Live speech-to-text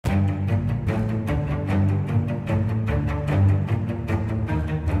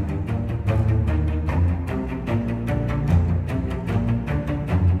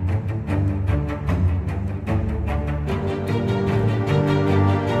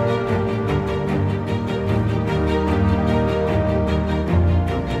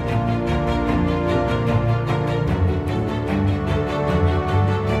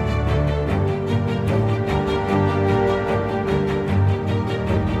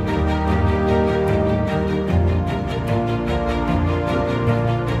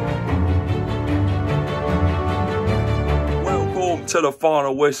to the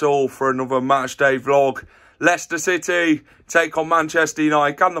final whistle for another match day vlog. Leicester City take on Manchester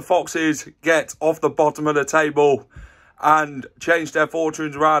United. Can the Foxes get off the bottom of the table and change their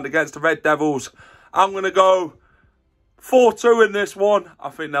fortunes around against the Red Devils? I'm going to go 4-2 in this one. I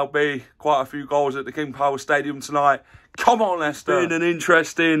think there'll be quite a few goals at the King Power Stadium tonight. Come on, Leicester. Been an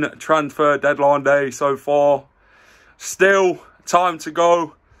interesting transfer deadline day so far. Still time to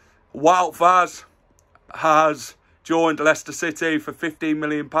go. Wout Vaz has joined Leicester City for £15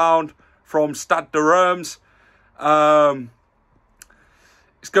 million from Stade de Reims. It's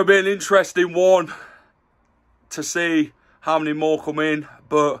going to be an interesting one to see how many more come in.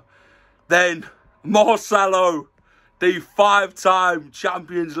 But then Marcelo, the 5-time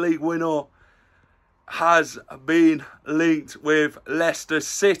Champions League winner, has been linked with Leicester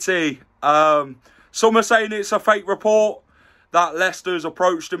City. Some are saying it's a fake report, that Leicester's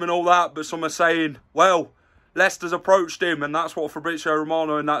approached him and all that, but some are saying, well, Leicester's approached him, and that's what Fabrizio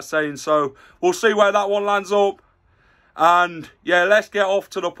Romano and that's saying. So we'll see where that one lands up. And yeah, let's get off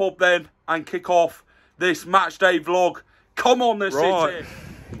to the pub then and kick off this match day vlog. Come on, this City.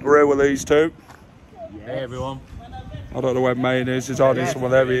 We're here with these two. Hey everyone. I don't know where Main is. He's hiding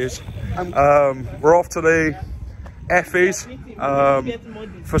somewhere. There he is. We're off to the Effies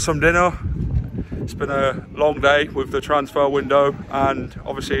for some dinner. It's been a long day with the transfer window and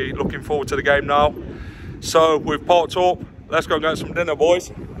obviously looking forward to the game now. So we've parked up. Let's go and get some dinner,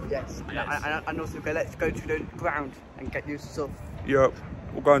 boys. Yes. And also let's go to the ground and get your stuff. Yep.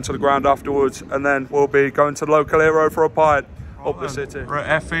 We'll go into the ground afterwards and then we'll be going to the local hero for a pint up the city. We're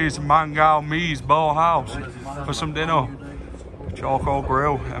at Effie's Mangal Mies Bar House for some dinner. Charcoal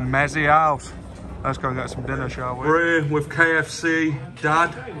grill and mezzy house. Let's go and get some dinner, shall we? We're here with KFC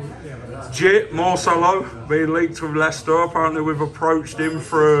Dad. Jit Marcelo being linked with Leicester. Apparently we've approached him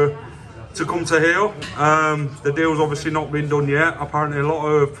to come to here. The deal's obviously not been done yet. Apparently a lot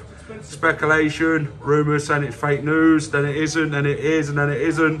of speculation, rumours saying it's fake news, then it isn't, then it is, and then it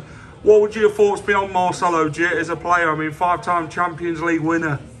isn't. What would your thoughts be on Marcelo, Jit, as a player? I mean, 5-time Champions League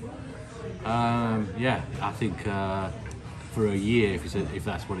winner. Yeah, I think for a year, if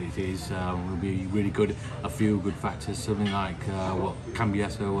that's what it is, will be really good. A few good factors, something like what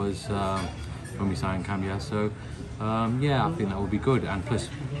Cambiasso was when we signed Cambiasso. Yeah, I think that would be good. And plus,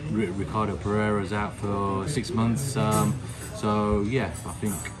 Ricardo Pereira's out for 6 months. So yeah, I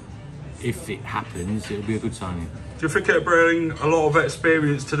think if it happens, it'll be a good signing. Do you think it'll bring a lot of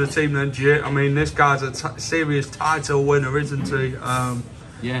experience to the team then, Jit? I mean, this guy's a serious title winner, isn't he?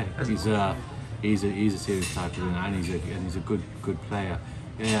 Yeah, he's a serious title winner, and he's a good player.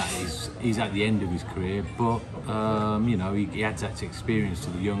 Yeah, he's at the end of his career, but you know, he adds that experience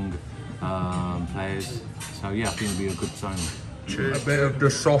to the young players. So yeah, I think it'll be a good signing. A bit of the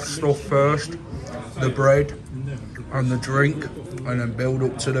soft stuff first, the bread and the drink, and then build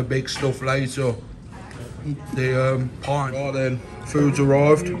up to the big stuff later. The pint. Right then, food's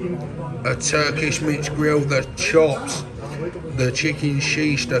arrived. A Turkish mixed grill, the chops, the chicken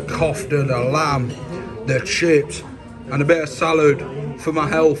sheesh, the kofta, the lamb, the chips, and a bit of salad for my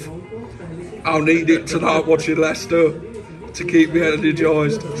health. I'll need it tonight watching Leicester to keep me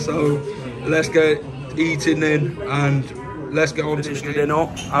energized. So let's get eating then and let's get on to the dinner.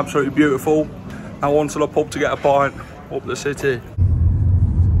 Absolutely beautiful. Now on to the pub to get a pint up the city.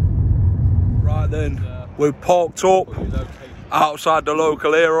 Right then, we've parked up outside the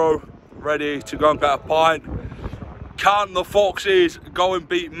local hero, ready to go and get a pint. Can the Foxes go and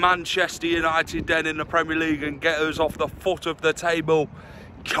beat Manchester United then in the Premier League and get us off the foot of the table?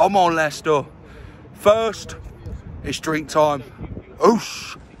 Come on, Leicester. First, it's drink time.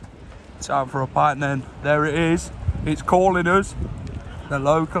 Oosh. Time for a pint then. There it is. It's calling us. The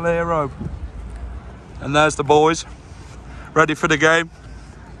local hero. And there's the boys. Ready for the game.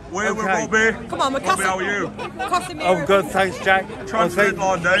 We're with Robbie. Come on, we're Robbie, how are you? I'm good, thanks, Jack. Transfer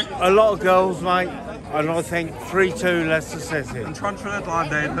deadline day. A lot of goals, mate, and I think 3-2 Leicester City. And transfer deadline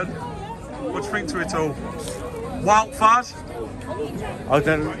day, then. What do you think to it all? Wout Vaz? I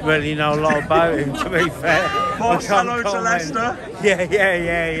don't really know a lot about him, to be fair. Marcelo to Leicester?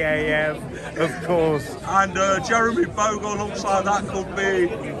 Yeah, of course. And Jeremy Bogle looks like that could be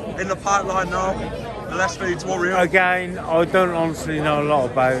in the pipeline now. The Leicester need to worry. Again, I don't honestly know a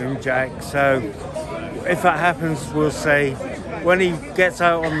lot about him, Jack, so if that happens, we'll see. When he gets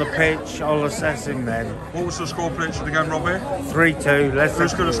out on the pitch, I'll assess him then. What was the score prediction again, Robbie? 3-2.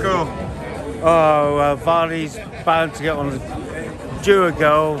 Who's going to score? Oh, Vardy's bound to get on due a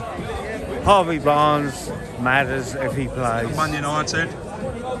goal. Harvey Barnes matters if he plays. Man United?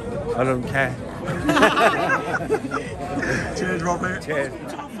 I don't care. Cheers, Robbie. Cheers.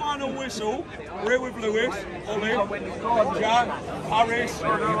 To the final whistle, we're here with Lewis, Ollie, Jack, Harris,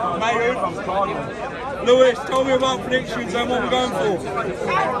 Mayon. Lewis, tell me about predictions and what we're going for.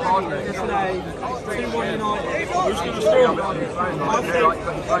 2-1 United. Who's going to score? I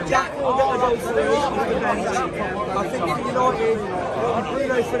think Jack will get the goal for us off the bench. I think for United,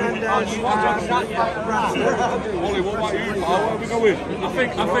 Bruno Fernandes Ollie, what about you? Where are we going? I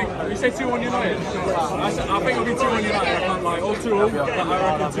think you say 2-1 United. I think it'll be 2-1 United. I can't lie. Or 2-0, but I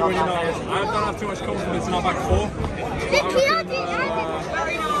reckon 2-1 United. I don't have too much confidence in our back four.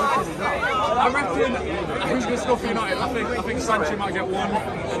 I reckon who's going to score for United? I think Sancho might get one,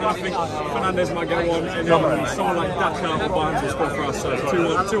 and then I think Fernandes might get one, and then someone like Daka or Barnes will score for us. So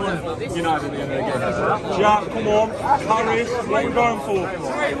 2-1 United at the end of the game. Jack, come on. Harris, what are we going for?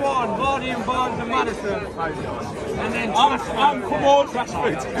 3-1, Vardy and Barnes and Madison. And then Come on,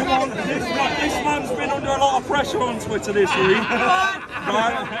 Rashford. Come on. This man's been under a lot of pressure on Twitter this week.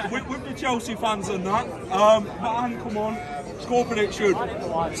 Right? With the Chelsea fans and that. Man, come on. Score prediction.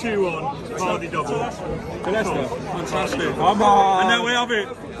 2-1 Vardy double. To Leicester. Fantastic. Come on. And there we have it.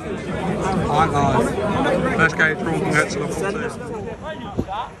 Alright guys. Let's get drunk and get to the foot.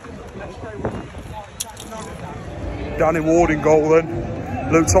 Danny Ward in goal then.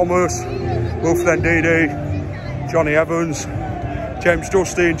 Luke Thomas. Wolfden Didi. Johnny Evans. James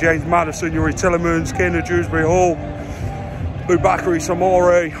Justin. James Madison. Yuri Tillemans. Keenan Dewsbury Hall. Boubakary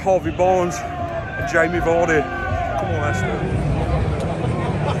Samori. Harvey Barnes. And Jamie Vardy. Come on, Leicester.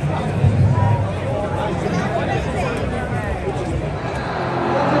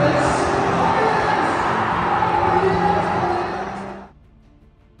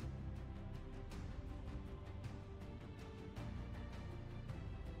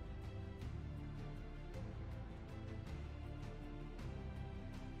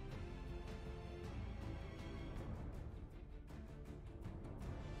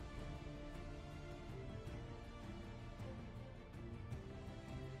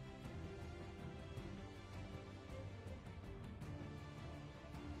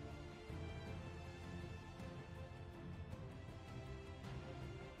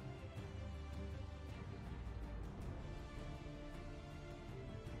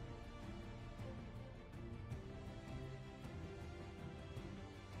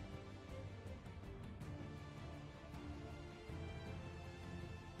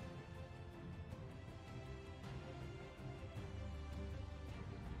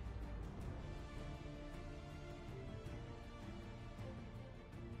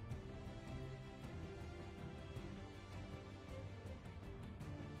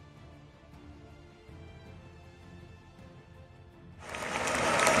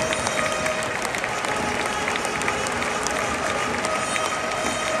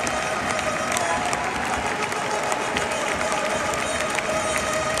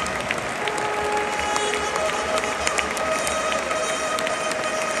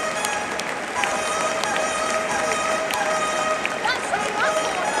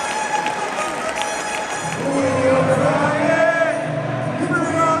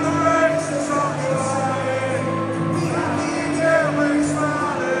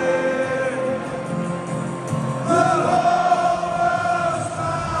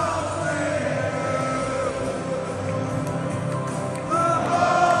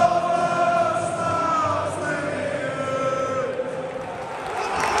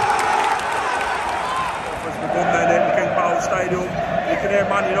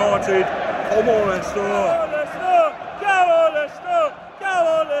 Man United. Come on, Leicester. Go on, Leicester. Go on, Leicester. Go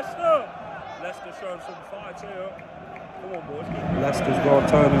on, Leicester. Leicester showing some fight here. Come on, boys. Leicester's got to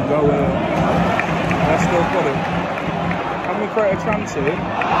turn and go here. Leicester got it. Can we create a chance here?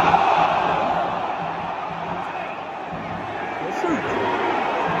 Shoot.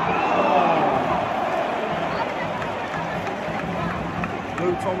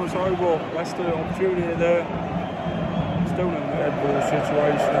 Luke Thomas over. Leicester opportunity there. Still in the head ball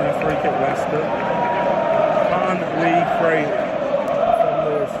situation, a free kick Leicester. Can we create from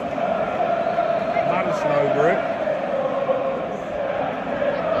this? Madison over it.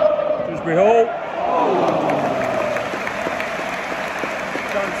 Dewsbury Hall.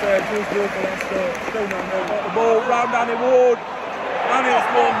 Chance there, Dewsbury for Leicester. Still no nil. Got the ball, round Danny Ward. And it's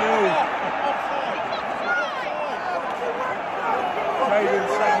 1-0. Jadon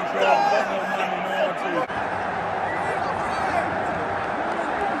Sancho, 1-0 Man United.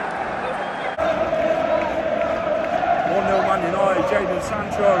 Man United, Jadon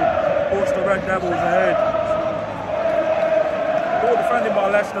Sancho puts the Red Devils ahead. Good defending by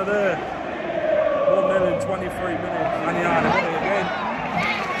Leicester there. 1-0 in 23 minutes. Man United won it again.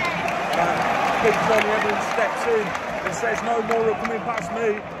 keeps on, everyone steps in and says no more are coming past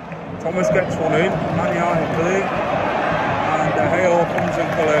me. Thomas gets one in, Man United clear, and De Gea comes and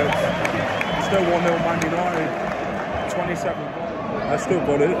collects. Still 1-0 Man United, 27. They've still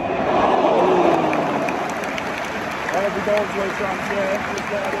got it. Every goal's way chance there, just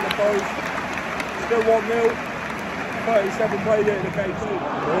get out of the post. Still 1-0, 37 played it in the K2.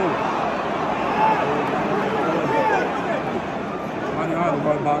 Man United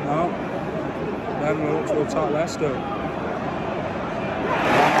going back now. Then we'll look to attack Leicester.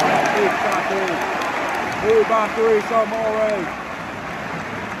 Big tackle. Move back to Samore.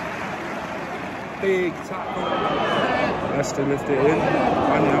 Big tackle. Leicester lift it in.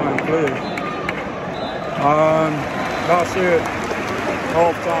 Man United clear. And that's it.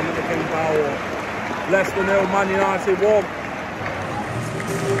 Half time at the King Power. Leicester 0, Man United 1.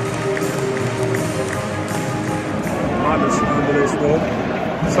 Madison under this one.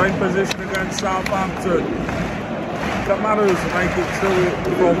 Same position against Southampton. That matters to make it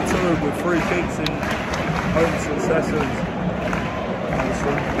 2 from 2 with 3 kicks in home successes.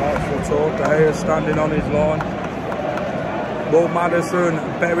 Madison, right foot up. De Gea standing on his line. Will Madison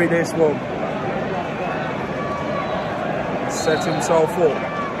bury this one? Set himself up.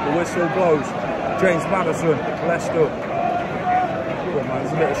 The whistle blows. James Madison, Leicester. Come on, man,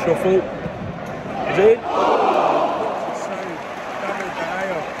 there's a bit of shuffle. Is it?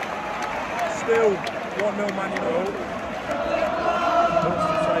 Still 1-0 Man United. Looks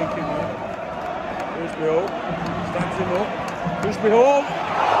to take him on. Here's Bill. Stands him up. Here's Bill.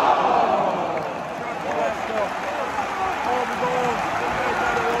 Leicester. Oh, the goal.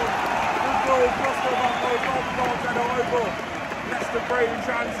 Good goal. Crossbow back goal. Goal. Get over. Leicester creating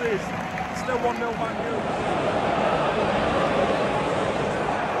chances. Still 1-0 Man United.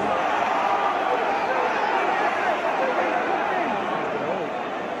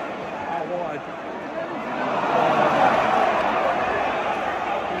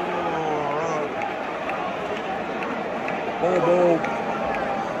 Ball.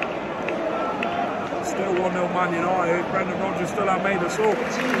 Still 1-0 Man United. Brendan Rodgers still ain't made us up.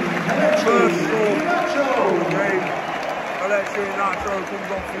 First score of the game. Alexi Nacho comes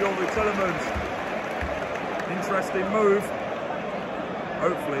off for Yuri Tillemans. Interesting move.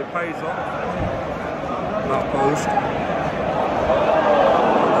 Hopefully it pays off. That post.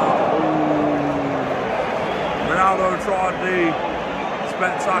 Ronaldo tried the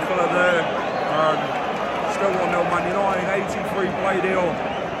spectacular there. Still 1-0 Man United, 83 played here.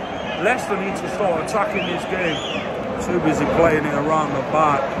 Leicester needs to start attacking this game. Too busy playing it around the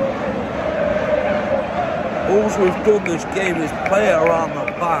back. All we've done this game is play it around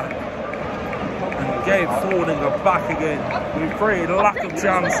the back. And Gabe forwarding the back again. We've created a lack of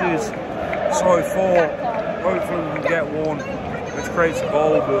chances so far. Hopefully we can get one, which creates a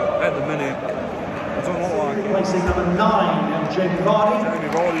goal, but at the minute, it doesn't look like it. Placing number 9, Jamie Vardy.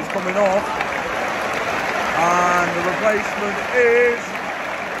 Jamie Vardy's coming off. And the replacement is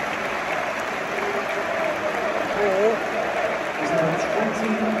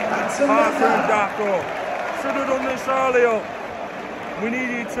Dako. Should have done this earlier. We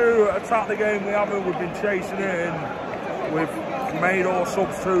needed to attack the game. We haven't. We've been chasing it and we've made our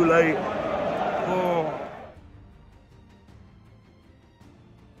subs too late. Oh.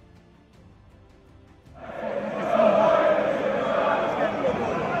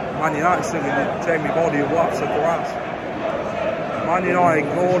 Man United singing it, Jamie Vardy wraps the grass. Man United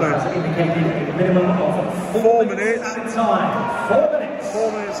corner. 4 minutes.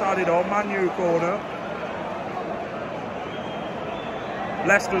 4 minutes added on, Man U corner.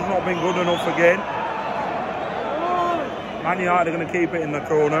 Leicester's not been good enough again. Man United are going to keep it in the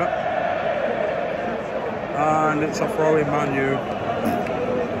corner. And it's a throw in Man U.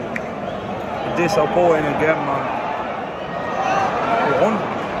 Disappointing again, man.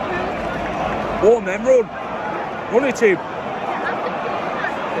 Go on then, run. Run it, team.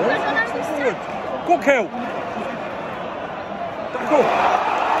 Good kill. Go.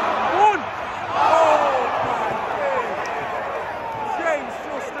 One. Oh, my God. James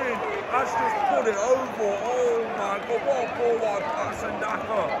Justin has just put it over. Oh, my God. What a forward pass and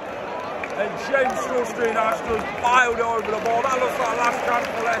Daka. And James Justin has just piled it over the ball. That looks like last chance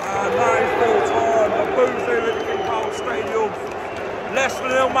for Leicester. And that is full time. The booze here at the King Power Stadium. Leicester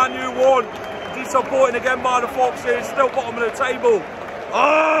 0, Man U 1. Disappointing again by the Foxes, still bottom of the table.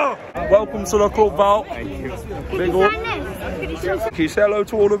 Ah! Welcome to the club, Val. Thank you. Big up. Can you say hello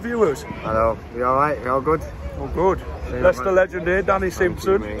to all the viewers? Hello. You alright? You all good? All good. Leicester legend here, Danny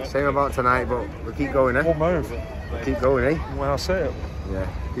Simpson. Same about tonight, but we keep going, eh? One move. Keep going, eh? Well, I see it. Yeah.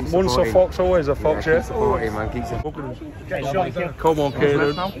 Keep Once a supporting. fox, always a fox, Keep yeah? supporting, man. Keep supporting. Come on,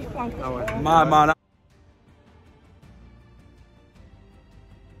 Kieran. My man.